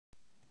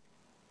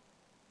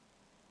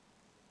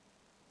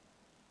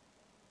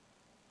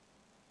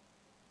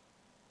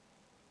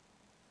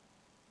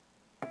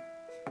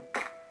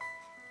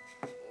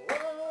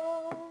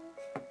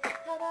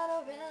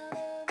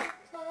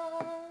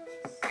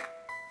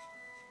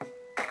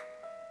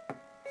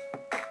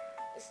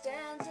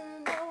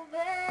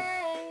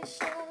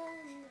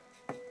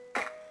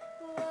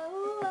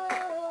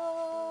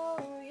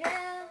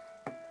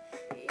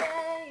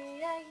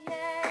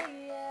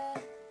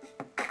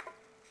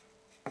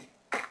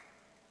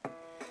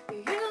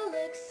You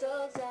look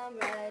so dumb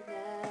right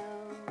now,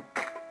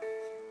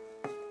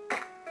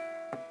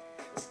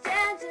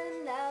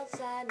 standing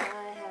outside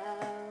my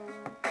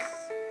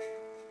house,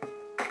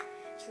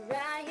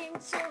 trying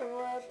to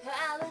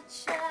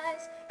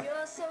apologize.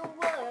 You're so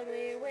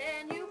ugly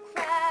when you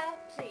cry.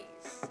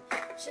 Please,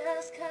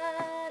 just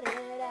cut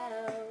it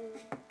out.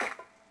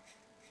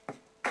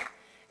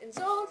 And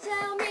don't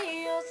tell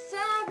me you're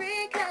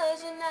sorry,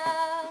 'cause you're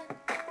not.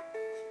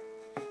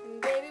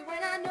 Baby,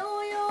 when I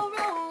know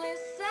you're only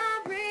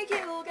sorry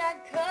you got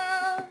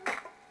caught,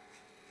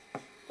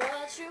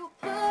 but you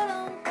put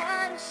on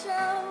quite a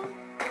show,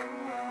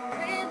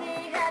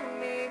 really had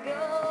me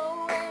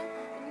going,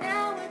 but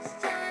now it's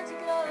time to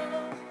go.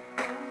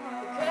 The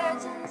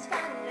curtains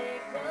finally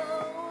close.